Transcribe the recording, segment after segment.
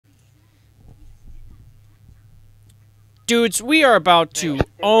dudes, we are about to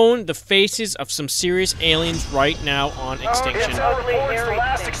own the faces of some serious aliens right now on Extinction. The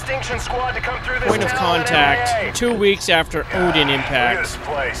last Extinction squad to come through this Point of contact, 2 weeks after Odin impact.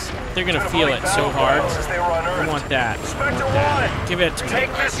 They're gonna feel it so hard. I want that. I want that. Give it to me.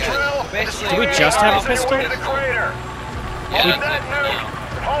 Do we just have a pistol?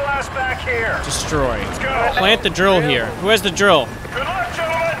 Destroy. Plant the drill here. Who has the drill? Good luck,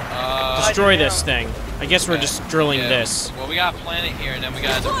 gentlemen. Destroy this thing. I guess we're just drilling this. Well, we got planet here, and then we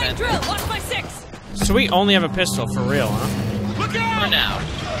got defend. Watch my 6. So we only have a pistol for real, huh? For now.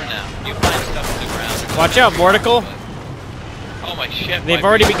 For now. You find stuff to the ground. Watch out, Vortical. Oh my shit. They've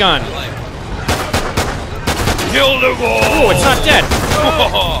already begun. Kill the wall! Oh, it's not dead.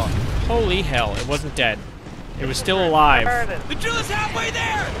 Holy hell, it wasn't dead. It was still alive. The drill is halfway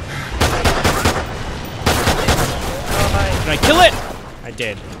there! Did I kill it? I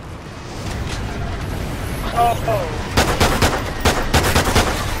did.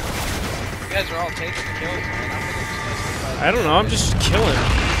 You guys are all taking the kills, man. I don't know, I'm just killing.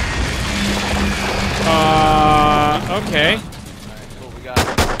 Okay. Alright, cool, we got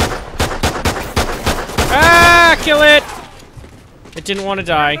Ah, kill it! It didn't want to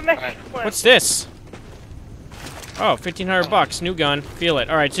die. Alright. What's this? Oh, 1,500 bucks, new gun. Feel it.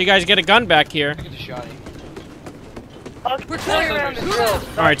 Alright, so you guys get a gun back here. Look at the shotty. We're clear around the drill.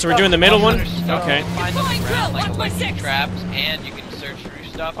 Alright, so we're doing the middle one? Okay. Find them Deploying around, drill, like watch my electric 6. traps, and you can search through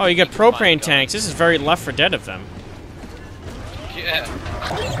stuff. Oh, you got can find propane guns. tanks. This is very Left 4 Dead of them. Yeah.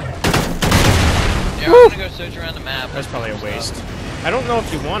 Yeah, I'm gonna go search around the map. That's probably a waste. I don't know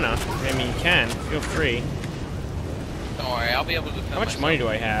if you wanna. I mean, you can. Feel free. Don't worry, I'll be able to defend How much myself. money do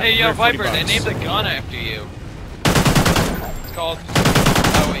I have? Hey, yo, 140 Viper, they bucks. named the gun after you. It's called...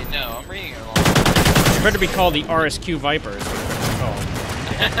 Oh, wait, no, I'm reading it wrong. It better be called the RSQ Viper. Is what it's called.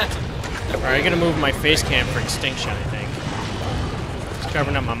 Alright, I gotta move my face cam for Extinction, I think. It's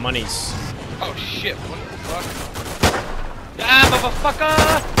covering up my monies. Oh, shit, what the fuck? Ah, motherfucker!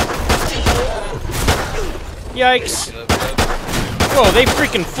 Yikes! Look. Whoa, they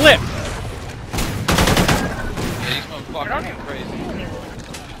freaking flip! Yeah, these motherfuckers are crazy.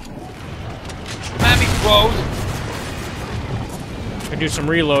 Come at me, bros! I do some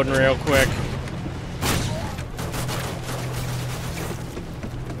reloading real quick.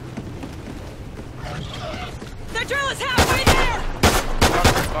 The drill is halfway there.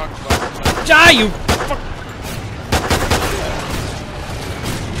 Fuck. Die, you fuck!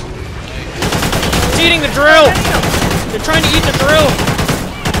 It's eating the drill! They're trying to eat the drill!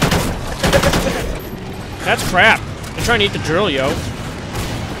 That's crap. They're trying to eat the drill, yo.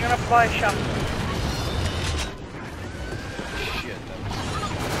 You're gonna fly shot. Shit,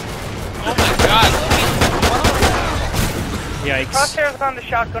 oh my god, Yikes. Crosshairs on the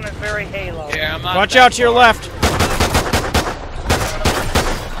shotgun is very halo. yeah, I'm not Watch that out to your far. left.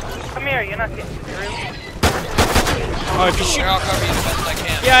 Come here, you're not getting through. Oh, if you shoot. Here, I'll cover you the best I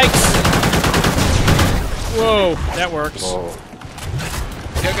can. Yikes! Whoa, that works. Yo,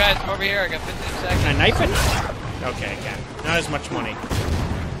 guys, come over here. I got 15 seconds. Can I knife it? Okay, I can. Not as much money.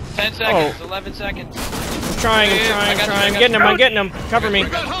 10 seconds. 11 seconds. I'm trying. I got you, I'm getting him. I'm getting him. Cover me.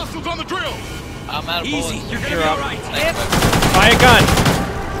 got hostiles on the drill. I'm out of bullets. You're up. Thanks, folks. Buy a gun.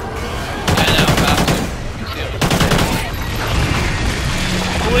 I know, about to. You see what I'm saying?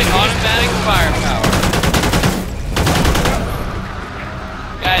 Fully automatic firepower.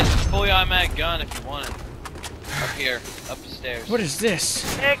 Guys, it's a fully automatic gun if you want it. Up here, up the stairs. What is this?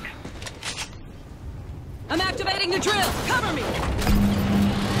 Nick, I'm activating the drill. Cover me.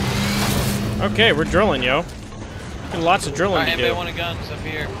 Okay, we're drilling, yo. Got lots of drilling Alright, to anybody do. want a gun? It's up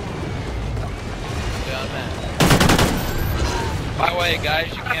here. Down that. By the way,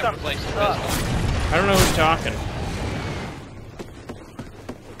 guys, you can't replace the pistol. I don't know who's talking.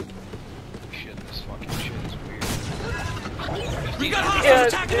 Shit, this fucking shit is weird. We got hostiles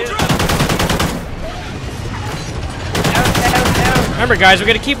attacking the drill. Remember, guys, we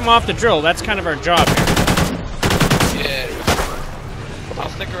gotta keep them off the drill. That's kind of our job here. Yeah. I'll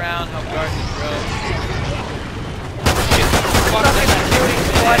stick around, help guard the drill. Shit, fuck that.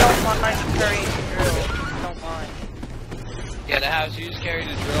 well, I don't mind carrying the drill. Don't mind. Yeah, the house, you just carry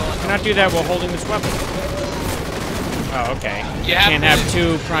the drill. And Cannot do that while holding this weapon. Oh, okay. You have Can't to- have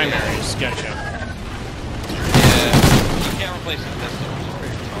two primaries. Gotcha. Yeah, you can't replace the pistol, which is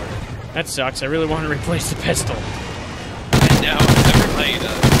pretty retarded. That sucks. I really want to replace the pistol. I know, everybody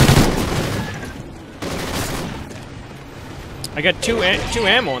does. I got two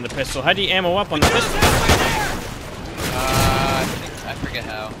ammo on the pistol. How do you ammo up on the pistol? I forget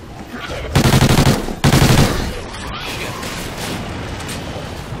how. Shit.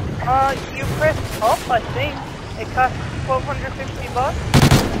 You press up, I think. It costs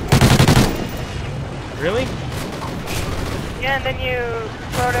 $1,250. Really? Yeah, and then you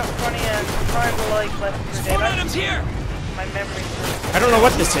throw it out in front of you and trying to like left for dead. Items here! My memory. I don't know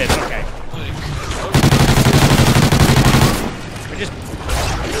what this is. Okay. I just...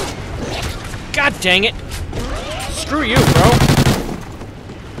 God dang it! Screw you, bro!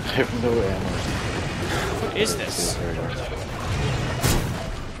 I have no ammo. What is this?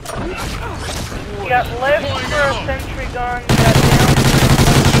 You got left for a sentry gun, you got down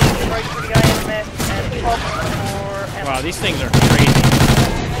for right for the IMS, and up for... Wow, these things are crazy.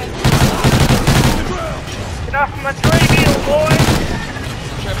 Get off my radio, boy!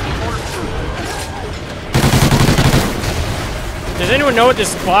 Does anyone know what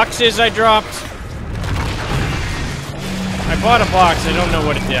this box is I dropped? I bought a box, I don't know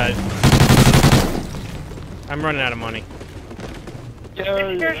what it did. I'm running out of money.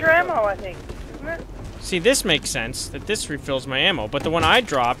 Here's your ammo, I think, isn't it? See, this makes sense, that this refills my ammo, but the one I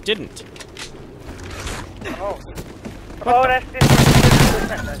dropped didn't. Oh. Oh, that's this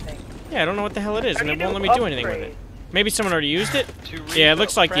 50%, I think. Yeah, I don't know what the hell it is, and it won't let me do anything with it. Maybe someone already used it? To Yeah, it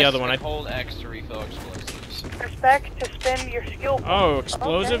looks like the press other one. and hold X to refill explosives. Respect to spend your skill points. Oh,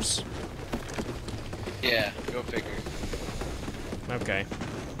 explosives? Yeah, go figure. Okay.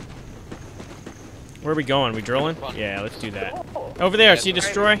 Where are we going? We drilling? Yeah, let's do that. Over there, see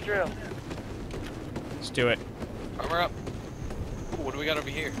destroy? Drill. Let's do it. Armor up. Ooh, what do we got over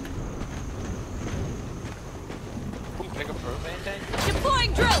here? Ooh, pick up propane tank.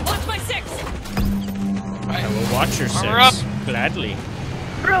 Deploying drill! Watch my six! I will watch your Armor up. six. Gladly.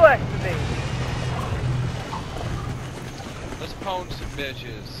 Drill activate. Let's pwn some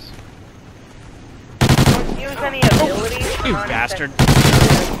bitches. Don't use any abilities. You bastard.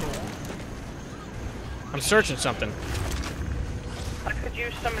 I'm searching something. I could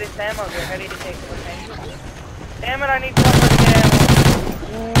use some of this ammo. They're ready to take the thing. Damn it, I need one more ammo.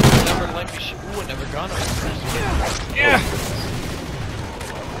 Ooh, never let me shoot. Ooh, never gun on. Yeah.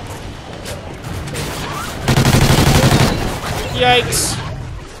 Yikes.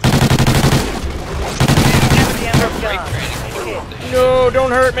 Damn the ammo Break gun. training. No,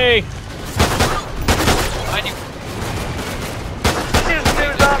 don't hurt me. Behind you. Shoot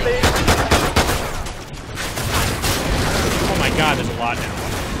two zombies. Oh my god, there's a lot now.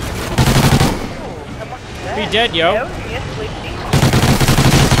 How much is that? Be dead, yo. That was yes, sleepy.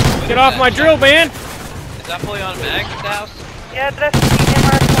 Get off my drill, man. Is that fully automatic in the house? Yeah, that's the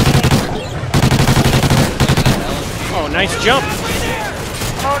MR28. Oh, nice jump.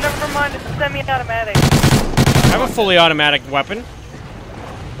 Oh, never mind. It's a semi-automatic. I have a fully automatic weapon.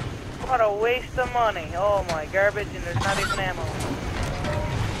 What a waste of money. Oh my garbage, and there's not even ammo.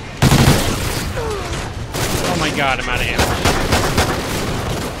 Oh my god, I'm out of ammo.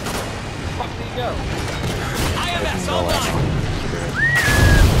 Fuck, there you go. IMS online!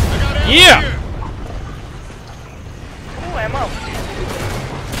 Yeah! Ooh, ammo.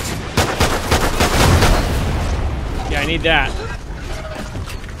 Yeah, I need that.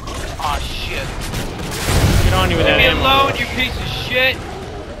 Aw, shit. Get on you with that Leave me ammo. alone, you piece of shit.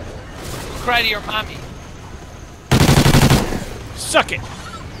 Cry to your mommy. Suck it,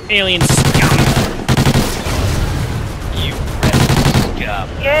 alien scum. You red scum.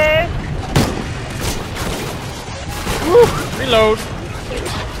 Yeah. Woo, reload.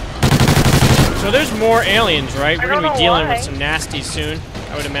 So there's more aliens, right? We're gonna be dealing with some nasties soon,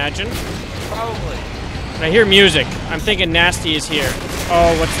 I would imagine. Probably. And I hear music. I'm thinking nasty is here.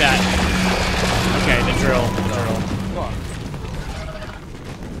 Oh, what's that? Okay, the drill.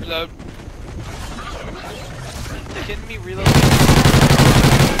 Reload. Are you kidding me? Reload.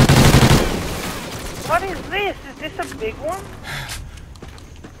 What is this? Is this a big one?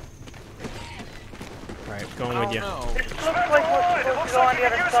 Right, going with you. No. This looks like we're supposed to go on the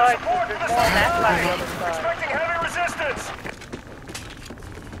other side, but there's more on that side of the other side. Expecting heavy resistance.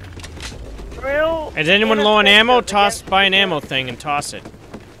 Drill. Is anyone low on ammo? interceptors Toss, against buy an the ammo drill. thing and toss it.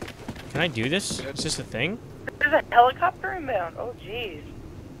 Can I do this? Is this a thing? There's a helicopter inbound. Oh, jeez.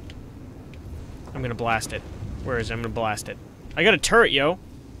 I'm gonna blast it. Where is it? I'm gonna blast it. I got a turret, yo.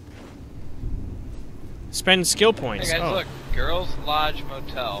 Spend skill points. Hey guys, Oh. look. Girls Lodge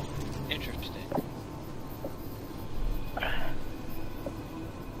Motel. Interesting.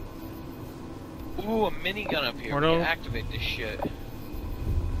 Ooh, a minigun up here. We Portal. can activate this shit.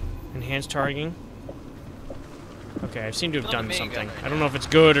 Enhanced targeting. Okay, I seem to have Another done minigun something. right I don't know if it's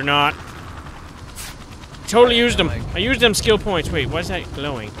good or not. Totally used them. I used them skill points. Wait, why is that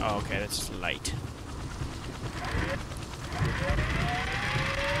glowing? Oh, okay, that's light.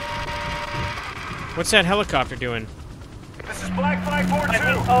 What's that helicopter doing? This is Black Flag 4-2. I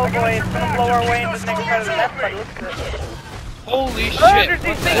think, oh boy, it's gonna blow our way into the next part of the map, but look at it. Holy shit! Oh, there's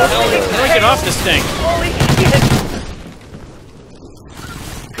these things. How do I get off this thing? Holy shit!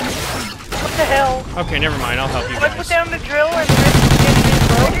 What the hell? Okay, never mind. I'll help you Do I put guys. down the drill and risk getting it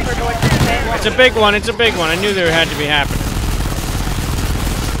broke, or do I just stand? It's a big one. It's a big one. I knew there had to be happening.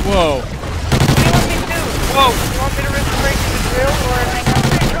 Whoa. What do you want me to do? Whoa! You want me to risk breaking the drill, or hang on?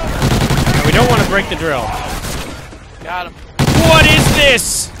 No, we don't want to break the drill. Got him. What is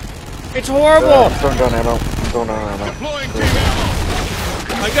this? It's horrible. I'm throwing down ammo. I'm throwing down ammo.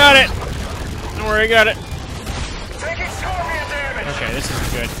 I got it. Don't worry, I got it. Taking scorpion damage. Okay, this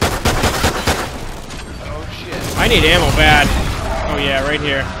isn't good. Oh shit. I need ammo bad. Oh yeah, right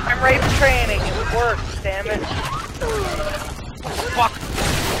here. I'm rape training. It works, damn it. Fuck.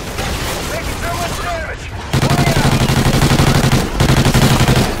 Taking so much damage.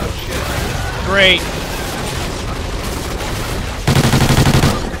 Great.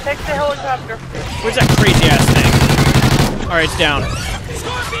 Take the helicopter. Where's that crazy ass thing? Alright, it's down.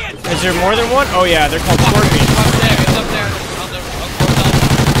 Is there more than one? Oh yeah, they're called scorpions. Up there. It's up there. On the hotel.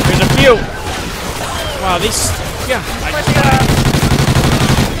 There's a few. Wow, these. Yeah. Oh my god.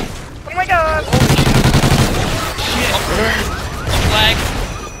 Oh my god. Shit. Flag.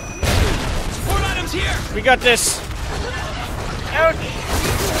 Support items here. We got this. Ouch.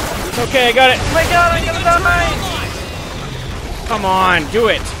 It's okay, I got it. Oh my god, I'm gonna die. Come on, do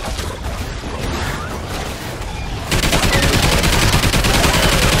it.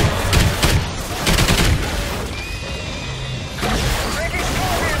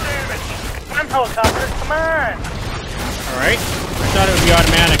 Come on, helicopter, come on. Alright. I thought it would be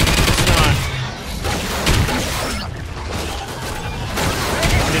automatic. It's not.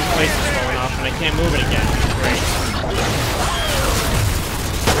 I didn't place it slow enough and I can't move it again. Great.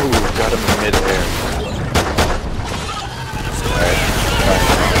 Ooh, got him in mid-air. Alright.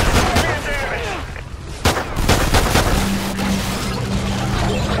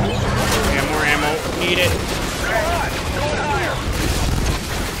 Yeah, more ammo. Need it.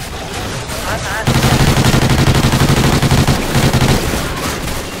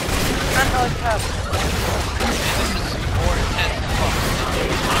 I'm helicopter. More intense.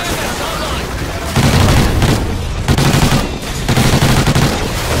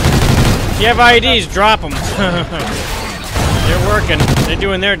 If you have IEDs, drop them. They're working. They're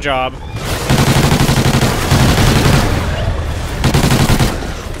doing their job.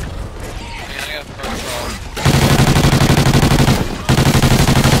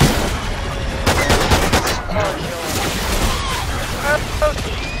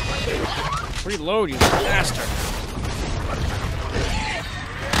 Reload, you bastard.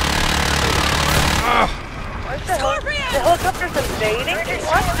 The helicopter's invading?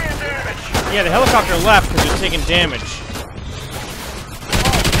 What? Yeah, the helicopter left because it was taking damage. Do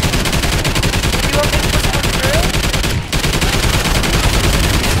you want me to put one through?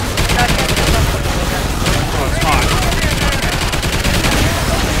 I can't do nothing. Oh, it's hot.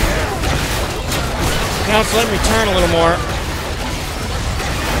 Now it's letting me turn a little more. You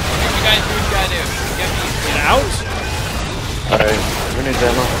guys do what you gotta do. Get me. Get out? Alright, who needs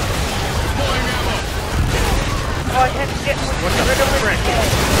ammo? Oh, I had to get What the frick?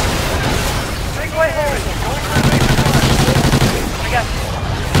 Take away home. I got you.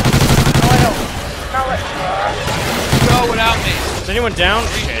 No, I don't. Now let Go without me. Is anyone down?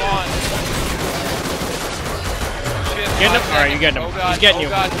 Shit. Respawn. Shit. Getting him? Alright, you getting him. Oh god. He's getting oh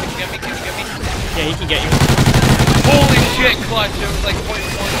you. God. Can you get me? Can you get me? Yeah, he can get you. Holy shit, clutch. It was like 0.1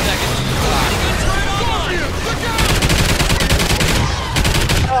 seconds.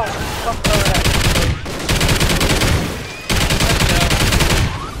 Oh, fuck over that.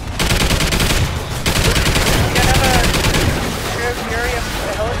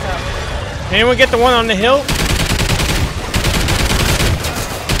 Anyone get the one on the hill?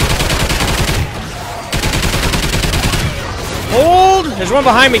 Hold! There's one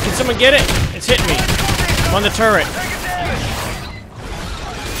behind me. Can someone get it? It's hitting me. I'm on the turret.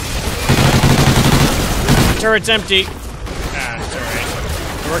 The turret's empty. Ah, it's alright.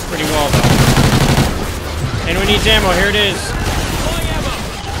 It worked pretty well, though. Anyone needs ammo? Here it is.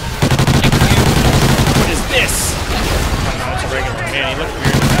 What is this? Oh, no, it's a regular. Man, he looked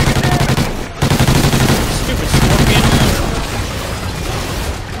weird. Stupid scorpion.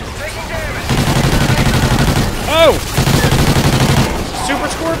 Oh! Super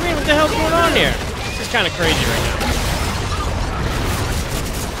scorpion? What the hell's going on here? This is kind of crazy right now.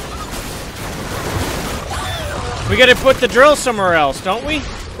 We gotta put the drill somewhere else, don't we?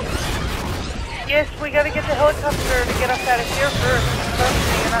 Yes, we gotta get the helicopter to get us out of here first. Trust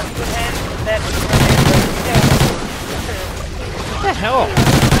me, you're not in good hands with that. What the hell?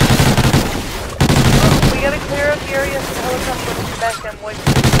 We gotta clear out the area so the helicopter can back them away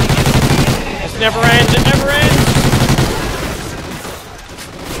from This never ends, it never ends!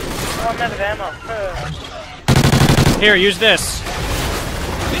 Oh, I'm out of ammo. Here, use this.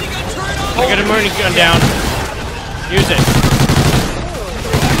 I got a mini gun down. Use it.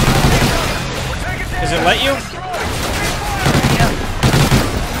 Does it let you?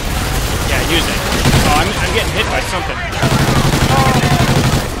 Yeah, use it. Oh, I'm getting hit by something.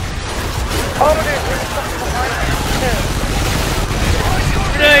 Oh, there's something behind me.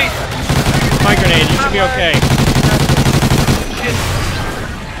 Grenade! My grenade, you should be okay.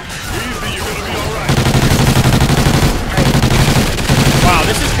 Wow,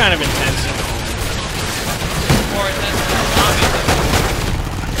 this is kind of intensive. More intense than zombies.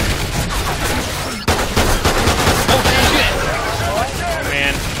 Oh shit!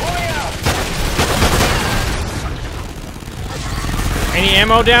 Man. Any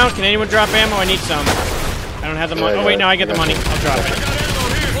ammo down? Can anyone drop ammo? I need some. I don't have the money. Oh wait, no, I get the money. I'll drop it. I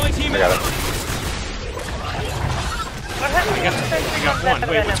got it. I got one.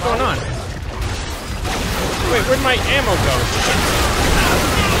 Wait, what's going on? Wait, where'd my ammo go?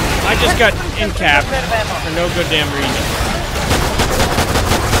 I just got in-capped for no good damn reason.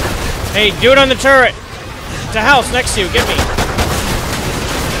 Hey, do it on the turret! It's a house next to you, get me. Alright,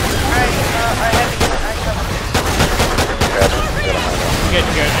 I have to get it. Good,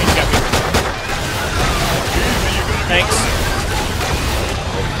 good, you got me. Thanks.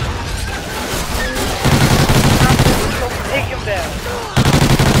 Take him down.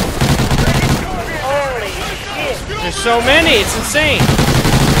 Holy shit. There's so many, it's insane.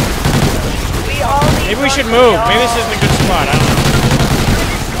 We all need Maybe we should move. Maybe this isn't a good spot, I don't know.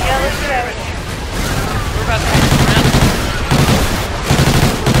 Yeah, let's get out of here. We're about to make some rounds.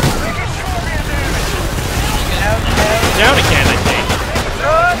 Down again, I think.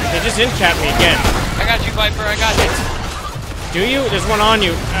 They just in-capped me again. I got you, Viper, I got you. Do you? There's one on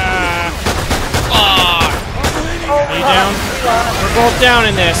you. Fuck! Are you down? We're both down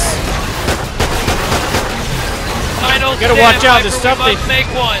in this. Final Gotta stand, watch out, Viper, the stuff we must make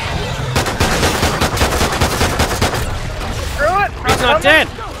one. Screw it. He's not dead.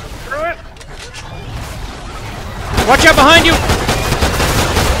 Screw it. Watch out behind you!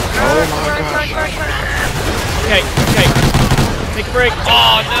 Oh my gosh. Okay, okay. Take a break.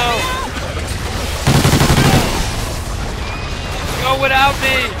 Oh no! Go without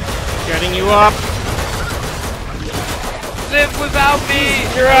me! Getting you up. Live without me!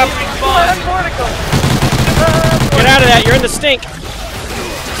 You're up. Fun. Vertical. Get out of that, you're in the stink.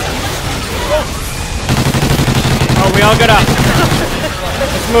 Oh, we all got up.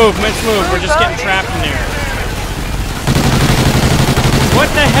 Let's move, we're just getting trapped in there. What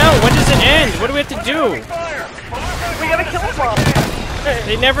the hell? When does it end? What do we have to do? We gotta kill them all.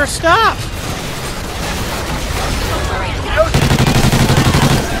 They never stop.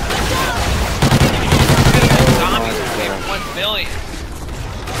 Zombies will pay for 1 billion.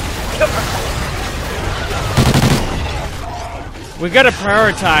 We gotta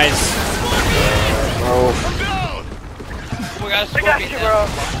prioritize. Oh, We got a I got scorpion you, now. bro.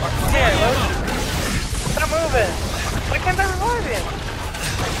 Here, let's... I'm moving. Why can't I revive him?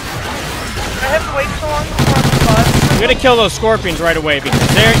 I have to wait so long before I'm alive. We gotta kill those scorpions right away because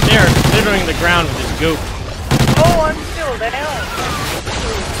they're littering the ground with this goop. Oh, I'm still down.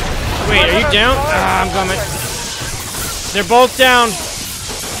 Wait, are you down? Ah, I'm coming. They're both down.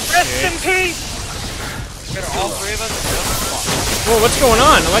 Rest in peace. Better all 3 of us. Whoa, what's going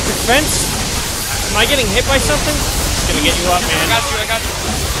on? Electric fence? Am I getting hit by something? It's gonna get you up, I man. got you, I got you.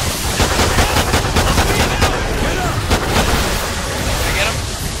 Did I get him?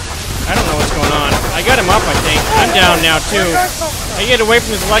 I don't know what's going on. I got him up, I think. I'm down now, too. I get away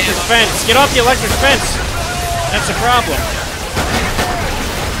from this electric fence. Get off the electric fence. That's the problem.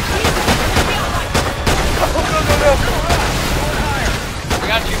 I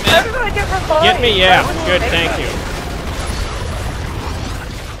got you, How man. did I get revived? Get me? Yeah. Good, thank you.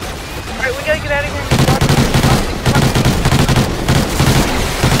 Alright, we gotta get out of here.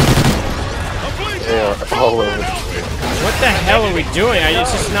 they are all over the place. What the hell are we doing?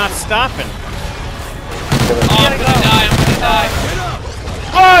 It's just not stopping. Oh, I'm gonna die, I'm gonna die.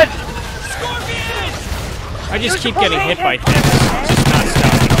 Run! I just keep getting hit by things. It's just not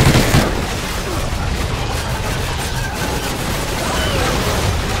stopping.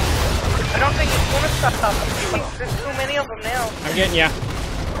 I don't think it's gonna stop. There's too many of them now. I'm getting ya.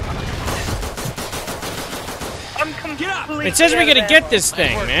 I'm completely It says we gotta get this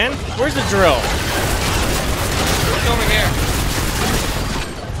thing, man. Where's the drill? It's over here.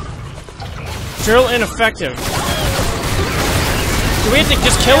 Drill ineffective. Do we have to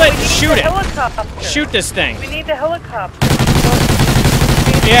just kill it? We need Shoot the it. helicopter. Shoot this thing. We need the helicopter.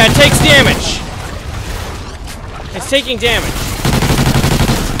 Yeah, it takes damage. It's taking damage.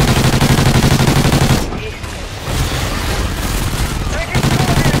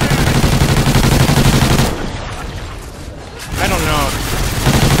 I don't know.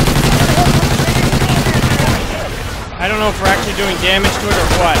 I don't know if we're actually doing damage to it or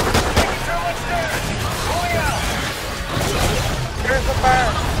what. There's a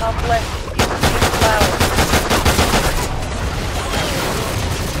burn. Top left. Flower.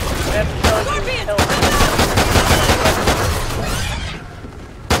 We have to kill it.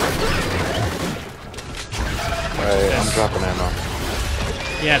 Alright, I'm dropping ammo.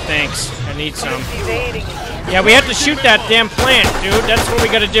 Yeah, thanks. I need some. He's evading. Yeah, we have to shoot that damn plant, dude. That's what we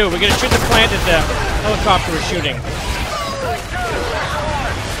gotta do. We gotta shoot the plant that the helicopter is shooting.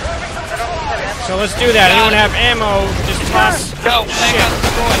 So let's do that. Anyone have ammo? Just toss. Go, hang on,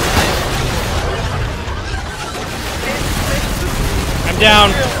 destroyed. I'm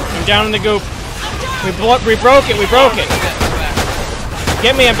down. I'm down in the goop. We broke it. We broke it.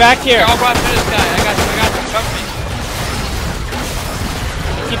 Get me. I'm back here. I'll run through this guy. I got you. Cover me.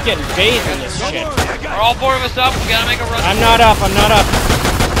 I keep getting bathed in this shit. Are all four of us up? We gotta make a run. I'm not up. I'm not up.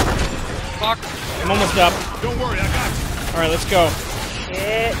 Fuck. I'm almost up. Don't worry, I got you. All right, let's go.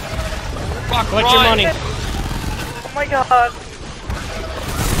 Shit. Fuck, Collect your money. Oh my god.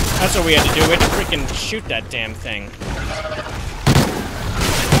 That's what we had to do. We had to freaking shoot that damn thing.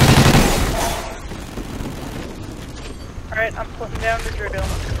 Alright, I'm putting down the drill.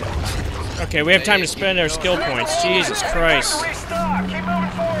 Okay, we have time to spend our skill points. Jesus Christ. Restock. Keep moving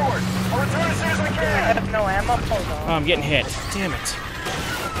forward. I'll return as soon as we I can. have no ammo. Hold on. Oh, I'm getting hit. Damn it.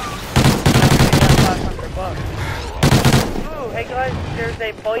 $500. Ooh, hey guys, there's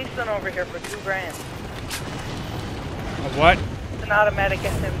a bison over here for $2 grand. A what? It's an automatic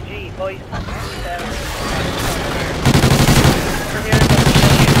SMG, bison. Over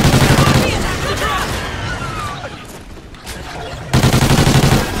here,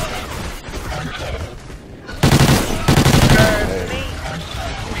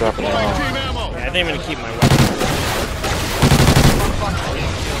 I'm dropping ammo. Team ammo. Yeah, I think I'm gonna keep my weapon.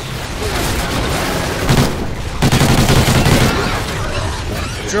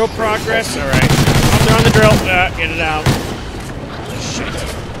 Drill progress. All right. Up there on the drill. Get it out. Shit.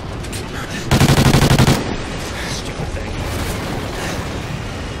 Stupid thing.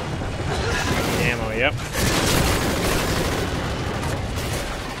 Ammo. Yep.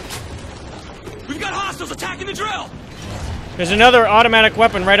 We've got hostiles attacking the drill. There's another automatic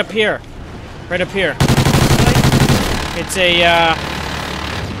weapon right up here. Right up here. It's a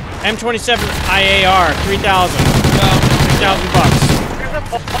M27 IAR, 3,000. $3,000. there's a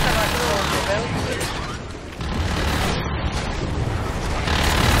bison on the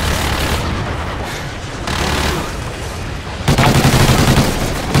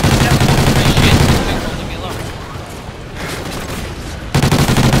Leave me alone.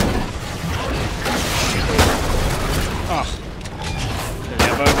 Oh.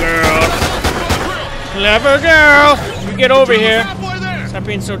 Clever girl. Clever girl. You get over here. Halfway there. Stop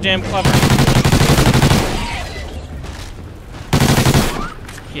being so damn clever.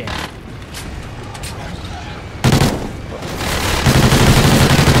 Yeah.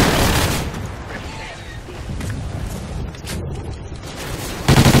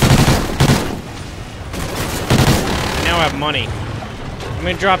 Now I have money. I'm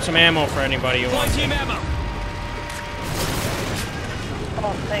gonna drop some ammo for anybody who Deploy wants it. team ammo.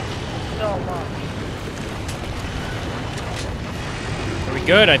 Oh, thank you so much. Are we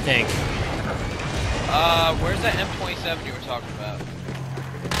good, I think? Where's that M27 you were talking about?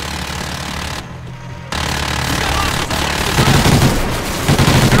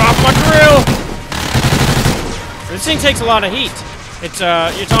 Get off my grill! This thing takes a lot of heat. It's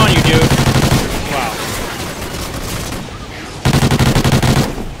on you, dude. Wow.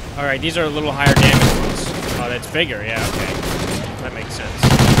 Alright, these are a little higher damage ones. Oh, that's bigger, yeah, okay. That makes sense.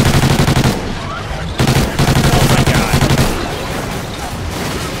 Oh my god.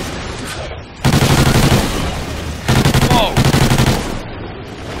 Whoa!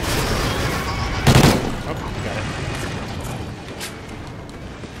 Oh, got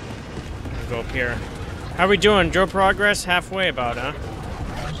it. Go up here. How are we doing? Drill progress? Halfway about, huh?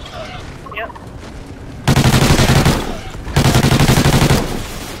 Yep.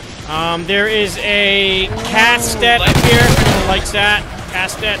 There is a castet up here. Who likes that?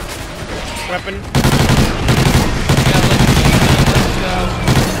 Castet weapon.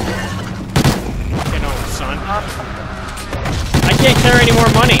 Get on, son. I can't carry any more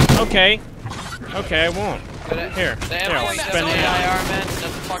money. Okay. Okay, I won't. Here, I'll spend the the AIR, man. Doesn't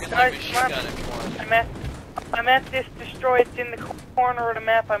fucking Guys, like machine come on. gun anymore. I'm at this destroy. It's in the corner of the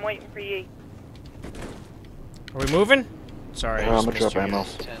map. I'm waiting for ye. Are we moving? Sorry. I'm gonna drop ammo.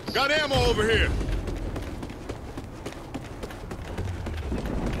 Got ammo over here.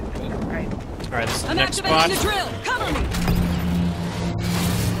 Alright, this is the I'm next activating spot. the drill. Cover me.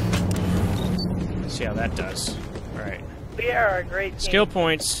 Let's see how that does. Alright. We are a great team. Skill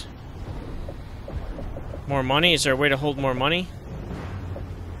points. More money? Is there a way to hold more money?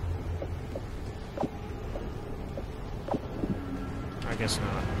 I guess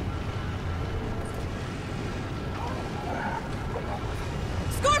not.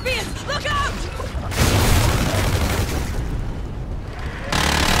 Scorpions, look out!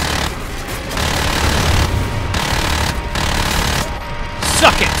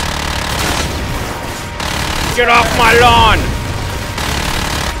 Suck it! Get off my lawn!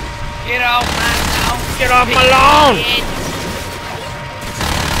 Get off my lawn! Get off my lawn!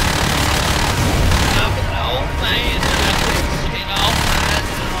 I'm an old man. Get off my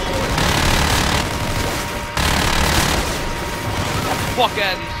lawn. Fuck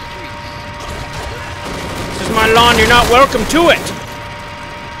out of these streets. This is my lawn, you're not welcome to it!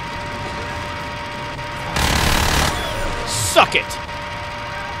 Suck it!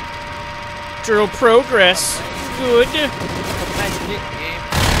 Drill progress. Good.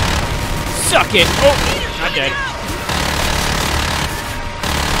 Suck it! Oh! Not dead.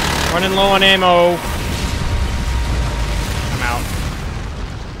 Running low on ammo. I'm out.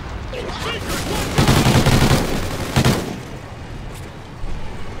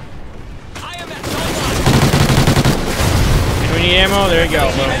 Do we need ammo? There you go.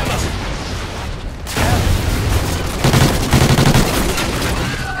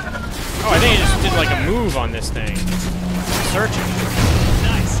 Oh, I think I just did like a move on this thing. Searching.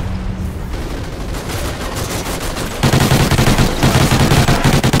 Nice.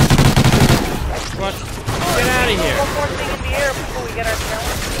 What? Get out of here. One more thing in the air before we get our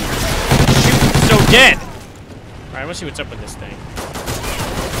challenge. Shoot, so dead. Alright, let's see what's up with this thing.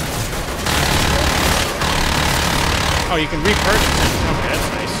 Oh, you can repurchase it. Okay,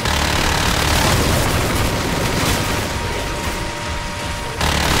 that's nice.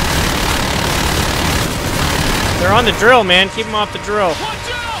 They're on the drill, man. Keep them off the drill. Watch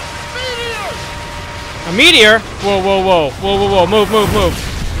out! Meteor! A meteor? Whoa, whoa, whoa. Whoa, whoa, whoa. Move, move, move.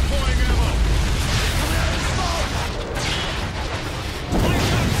 Deploying ammo.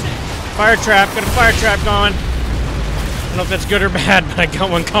 Fire trap. Got a fire trap going. I don't know if that's good or bad, but I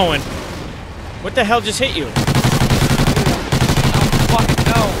got one going. What the hell just hit you? Fucking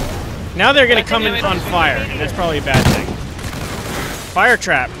no. Now they're gonna come in on fire. That's probably a bad thing. Fire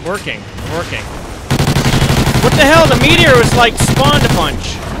trap. Working. Working. What the hell? The meteor was like spawned a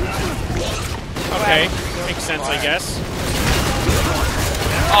bunch. Okay. Makes sense, I guess.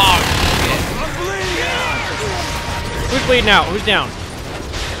 Oh, shit. Who's bleeding out? Who's down?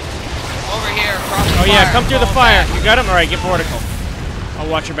 Over here, across the Oh yeah, fire. come through the Fall fire. back. You got him? Alright, get vertical. I'll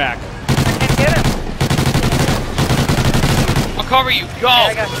watch your back. I can't get him. I'll cover you. Go. Yeah,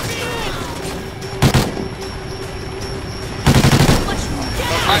 I got you.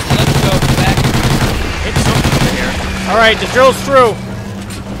 Alright, let's go back. Hit something over here. Alright, the drill's through.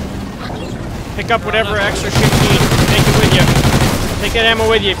 Pick up whatever extra shit you need. Take it with you. Take that ammo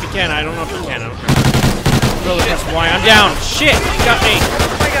with you if you can. I don't know if you can. I don't care. Drill the press Y. I'm down. Shit! You got me.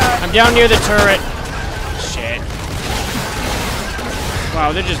 Oh my god. I'm down near the turret. Shit.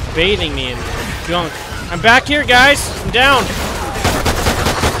 Wow, they're just bathing me in gunk. I'm back here, guys. I'm down.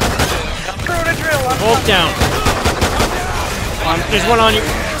 Throw the drill. I'm Both down. There's one on you.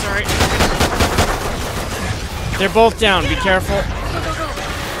 It's alright. They're both down. Be careful.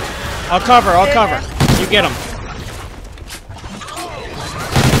 I'll cover. I'll cover. You get them.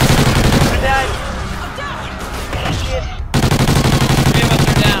 I died. Shit. 3 of us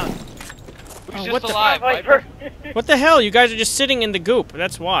are down. Who's Oh, just what the- alive, Viper. Viper? What the hell? You guys are just sitting in the goop.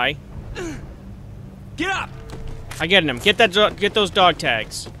 That's why. Get up! I get him. Get that. Get those dog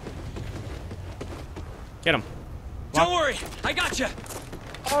tags. Get them. Don't worry, I got you.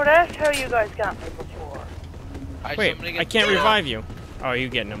 Oh, that's how you guys got me before. Alright, Wait, somebody I get- can't revive you. Oh, you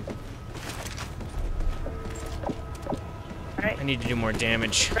getting them? Alright. I need to do more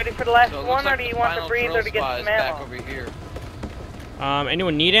damage. Ready for the last So it looks one, or like do the you want the final breather drill to get spot some is back ammo? over here.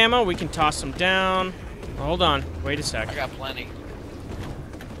 Anyone need ammo? We can toss some down. Oh, hold on. Wait a sec. I got plenty.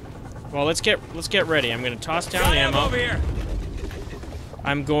 Well, let's get ready. I'm gonna toss down Got ammo ammo. over here.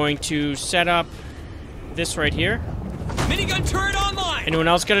 I'm going to set up this right here. Minigun turret online. Anyone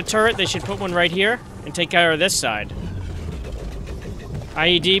else got a turret? They should put one right here and take care of this side.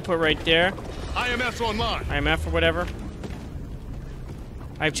 IED, put right there. IMS online. IMF or whatever.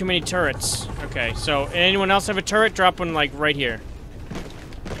 I have too many turrets. Okay, so anyone else have a turret? Drop one like right here.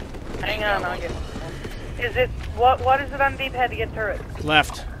 Hang on, I'll get one. Is it what is it on D-pad to get turret?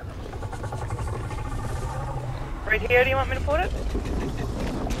 Left. Right here, do you want me to put it?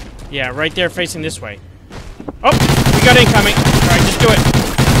 Yeah, right there facing this way. Oh, we got incoming. Alright, just do it.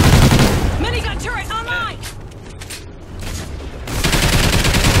 Minigun turret online!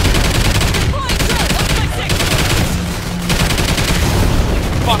 Deploying drill, 1.6!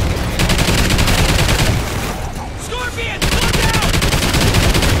 Fuck. Scorpion, look out!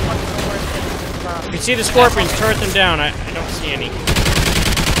 You can see the scorpions, turret them down. I don't see any. I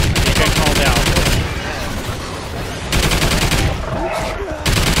think I called out.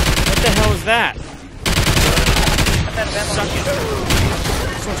 What the hell is that? Suck it.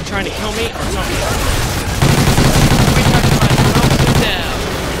 Someone's trying to kill me or something. Sit down.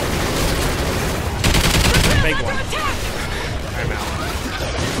 Big one. I'm out.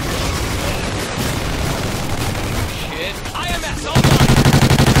 Shit. IMS online!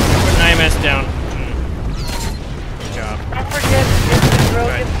 Put an IMS down. Good job. Don't forget, if the drill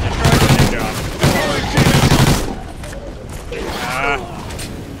Right. gets destroyed, Good job.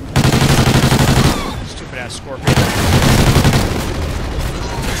 Stupid ass scorpion.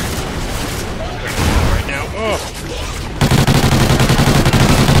 Right now. Oh.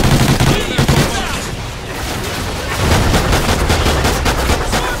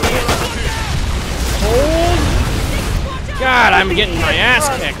 Hold. God, I'm getting my ass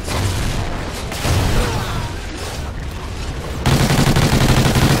kicked.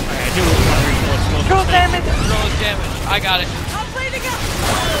 Okay, I do want to reinforce most drill of the thing. damage! Drill is damaged. I got it. I'm bleeding out!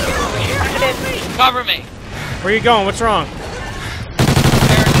 Cover me. Where you going? What's wrong?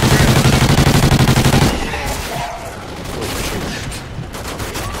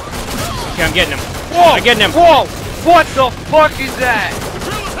 Okay, I'm getting him. Whoa! I'm getting him. Whoa! What the fuck is that?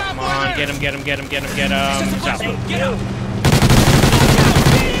 Come on, get him, get him, get him, get him, get him. Stop. Get up!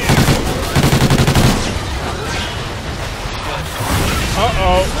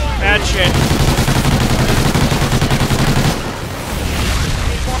 Uh-oh. Bad shit.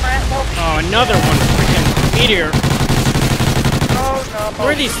 Oh, another one. Freaking meteor. Oh no.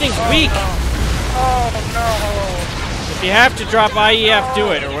 Where are these things weak? Oh no. If you have to drop IEF,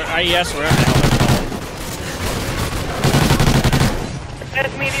 do it. Or IES, whatever the hell they're called. That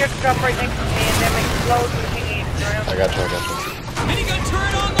meteor drop right next to me and then explodes and he eats around. I got you. Minigun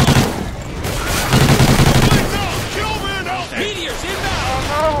turret online! Meteors inbound!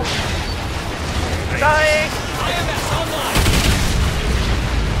 Oh no. Dying. IMS online!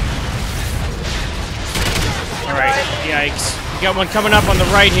 Alright, yikes. You got one coming up on the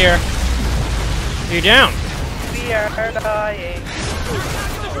right here. You're down. We are dying.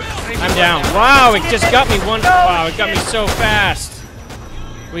 I'm down. Wow, it just got me one. Wow, it got me so fast.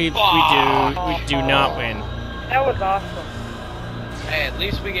 We do not win. That was awesome. Hey, at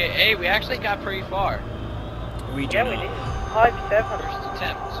least we get. Hey, we actually got pretty far. We do Yeah, not. we did.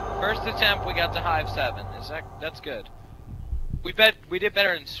 5-7. First attempt, we got to Hive 7. That's good. We did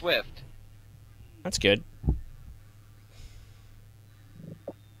better in Swift. That's good.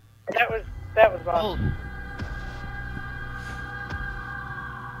 That was awesome.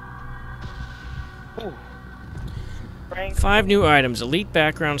 Oh. Frank. 5 new items: elite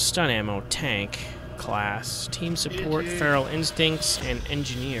background, stun ammo, tank, class, team support, feral instincts, and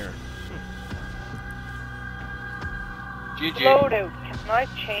engineer. GG. Loadout. Can I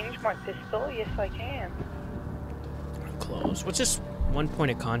change my pistol? Yes, I can. Close. What's this one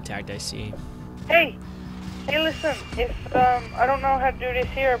point of contact I see? Hey, listen. If I don't know how to do this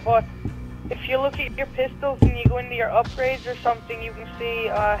here, but if you look at your pistols and you go into your upgrades or something, you can see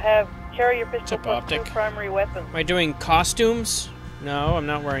carry your pistol Tip plus optic. 2 primary weapons. Am I doing costumes? No, I'm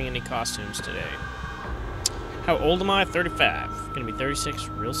not wearing any costumes today. How old am I? 35. Gonna be 36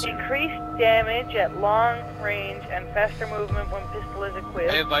 real soon. Increased damage at long range and faster movement when pistol is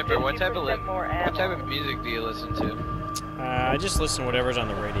equipped. Hey Viper, what type 50% more ammo. what type of music do you listen to? I just listen to whatever's on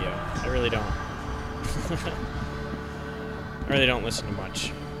the radio. I really don't. I really don't listen to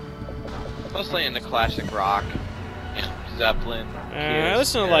much. Mostly into classic rock, and Zeppelin. I Kiss,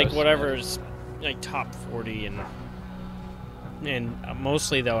 listen to like Aerosmith. whatever's like top 40 and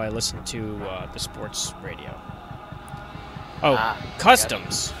mostly though I listen to the sports radio. Oh,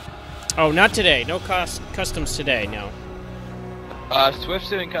 customs. Oh, not today. No customs today. No. Swift's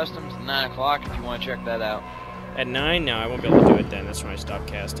doing customs at 9 o'clock if you want to check that out. At 9? No, I won't be able to do it then. That's when I stop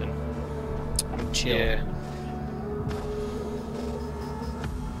casting. Chill. Yeah.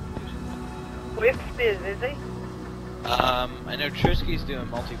 Swift is he? I know Trisky's doing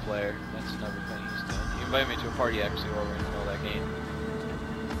multiplayer. That's another thing he's doing. He invited me to a party actually while we're in the middle of that game.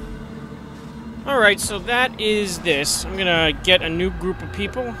 Alright, so that is this. I'm gonna get a new group of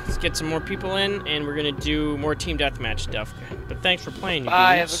people. Let's get some more people in, and we're gonna do more team deathmatch stuff. But thanks for playing, you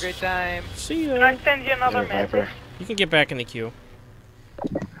Bye, dudes. have a great time. See Can I ya. send you another Yeah, Viper. message? You can get back in the queue.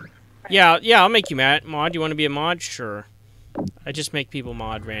 Yeah, I'll make you mod. You want to be a mod? Sure. I just make people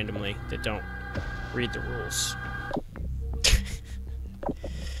mod randomly that don't read the rules.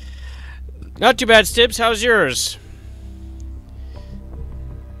 Not too bad, Stibbs. How's yours?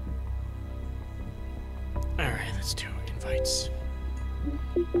 Alright, let's do invites.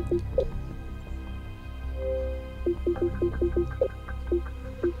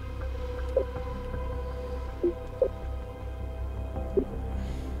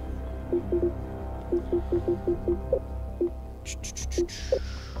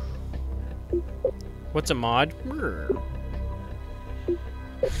 What's a mod?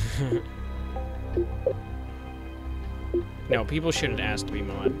 No, people shouldn't ask to be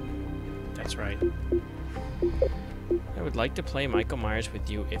mod. That's right. I would like to play Michael Myers with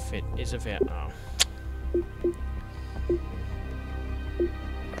you if it is available. Oh.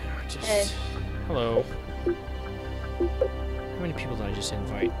 Just... Hello. How many people did I just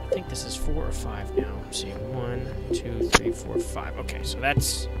invite? I think this is 4 or 5 now. I'm seeing 1, 2, 3, 4, 5. Okay, so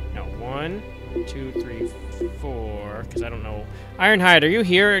that's... No, 1, 2, 3, 4. Because I don't know. Ironhide, are you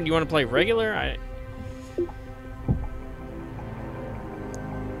here? Do you want to play regular?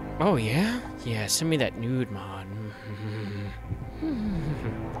 Oh, yeah? Yeah, send me that nude mod.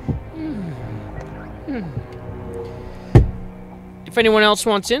 If anyone else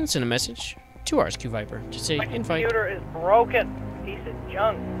wants in, send a message to RSQ Viper. Just say My invite. computer is broken. Piece of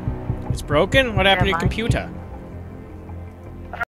junk. It's broken? What happened to your Never mind. computer?